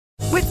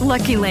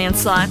Lucky Land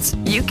Slots,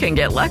 you can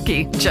get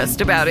lucky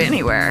just about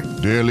anywhere.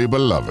 Dearly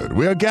beloved,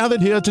 we are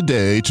gathered here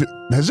today to...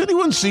 Has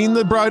anyone seen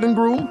the bride and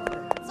groom?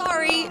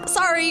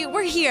 Sorry,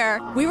 we're here.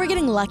 We were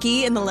getting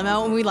lucky in the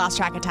limo and we lost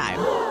track of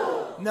time.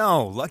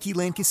 No, Lucky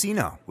Land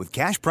Casino, with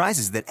cash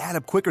prizes that add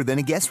up quicker than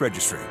a guest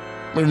registry.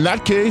 In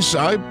that case,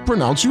 I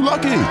pronounce you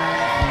lucky.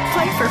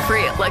 Play for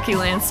free at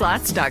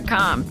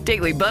LuckyLandSlots.com.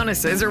 Daily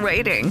bonuses are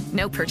waiting.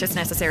 No purchase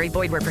necessary.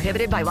 Void where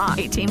prohibited by law.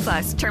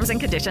 18+. Terms and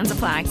conditions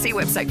apply. See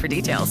website for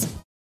details.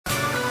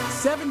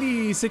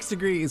 76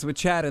 degrees with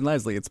Chad and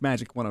Leslye. It's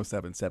Magic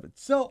 107.7.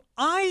 So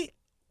I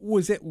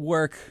was at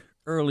work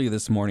early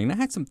this morning. I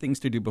had some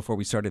things to do before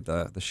we started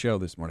the show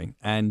this morning.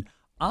 And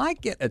I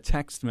get a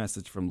text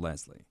message from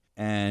Leslye.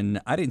 And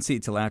I didn't see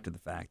it till after the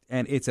fact.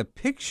 And it's a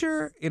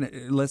picture.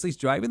 Leslie's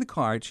driving the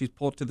car. She's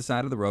pulled to the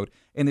side of the road.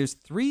 And there's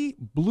 3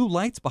 blue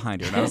lights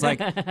behind her. And I was like,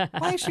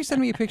 why is she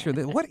sending me a picture of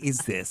this? What is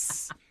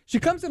this? She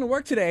comes into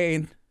work today.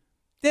 And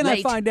then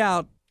I find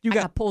out I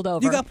got pulled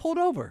over. You got pulled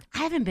over. I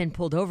haven't been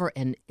pulled over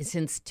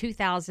since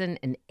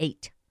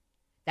 2008.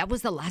 That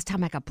was the last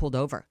time I got pulled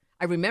over.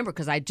 I remember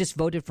because I just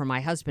voted for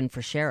my husband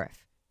for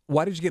sheriff.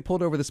 Why did you get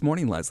pulled over this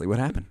morning, Leslye? What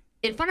happened?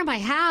 In front of my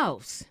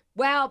house.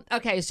 Well,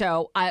 okay,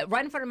 so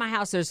right in front of my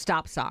house, there's a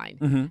stop sign.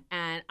 Mm-hmm.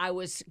 And I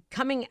was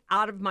coming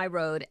out of my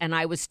road, and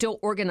I was still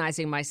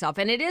organizing myself.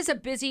 And it is a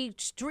busy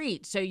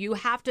street, so you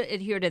have to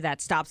adhere to that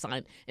stop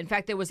sign. In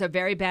fact, there was a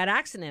very bad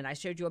accident. I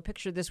showed you a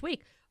picture this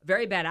week. A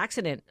very bad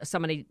accident.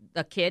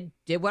 A kid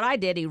did what I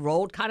did. He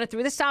rolled kind of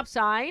through the stop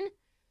sign,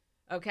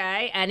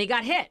 okay, and he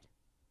got hit.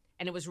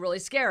 And it was really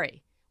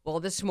scary.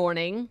 Well, this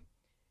morning,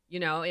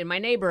 in my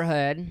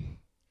neighborhood...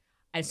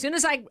 As soon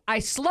as I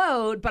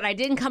slowed, but I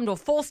didn't come to a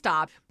full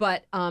stop.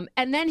 But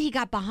and then he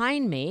got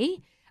behind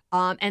me,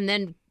 and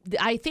then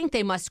I think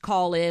they must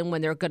call in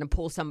when they're going to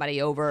pull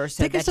somebody over.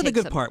 So take us to the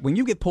good part. When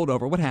you get pulled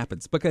over, what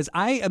happens? Because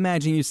I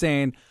imagine you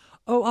saying,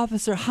 "Oh,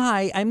 officer,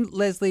 hi, I'm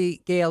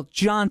Leslye Gale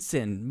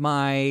Johnson.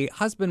 My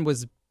husband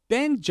was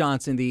Ben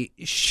Johnson, the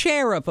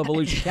sheriff of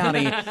Volusia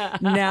County,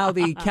 now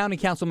the county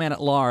councilman at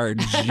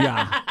large."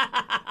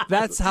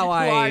 That's how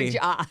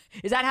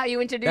is that how you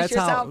introduce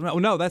yourself?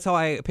 No, that's how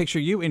I picture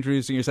you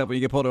introducing yourself when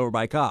you get pulled over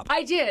by a cop.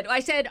 I did. I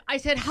said,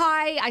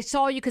 hi, I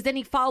saw you, because then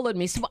he followed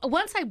me. So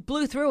once I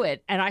blew through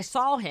it and I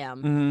saw him,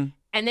 mm-hmm.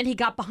 and then he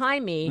got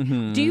behind me,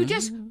 mm-hmm. do you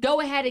just go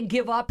ahead and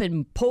give up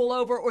and pull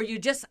over, or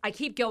I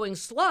keep going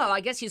slow? I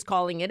guess he's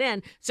calling it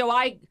in. So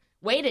I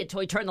waited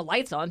till he turned the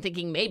lights on,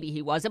 thinking maybe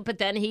he wasn't, but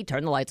then he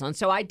turned the lights on.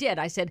 So I did.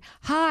 I said,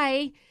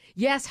 hi.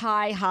 Yes,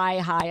 hi,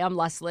 I'm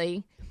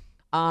Leslye.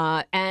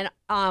 And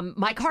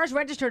my car's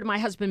registered to my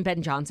husband,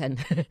 Ben Johnson.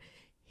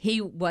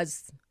 He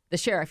was the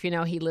sheriff.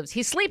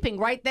 He's sleeping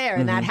right there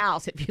in that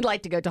house if you'd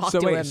like to go talk to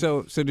him.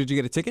 So did you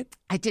get a ticket?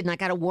 I didn't. I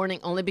got a warning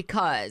only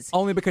because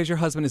your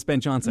husband is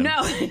Ben Johnson.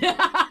 No.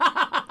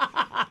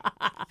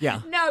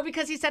 Yeah. No,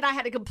 because he said I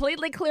had a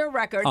completely clear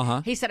record.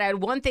 Uh-huh. He said I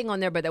had one thing on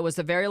there, but that was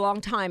a very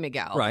long time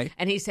ago. Right.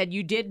 And he said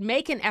you did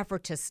make an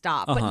effort to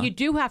stop, but you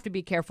do have to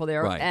be careful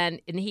there. Right. And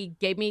he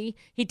did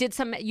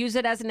use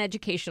it as an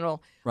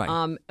educational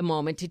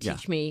moment to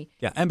teach me.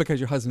 Yeah, and because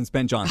your husband's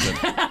Ben Johnson.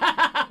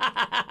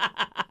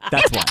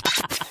 That's why.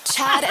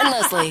 Chad and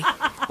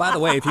Leslye. By the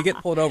way, if you get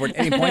pulled over at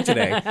any point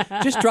today,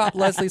 just drop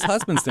Leslie's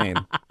husband's name.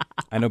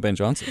 I know Ben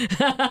Johnson.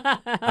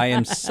 I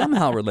am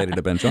somehow related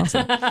to Ben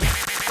Johnson.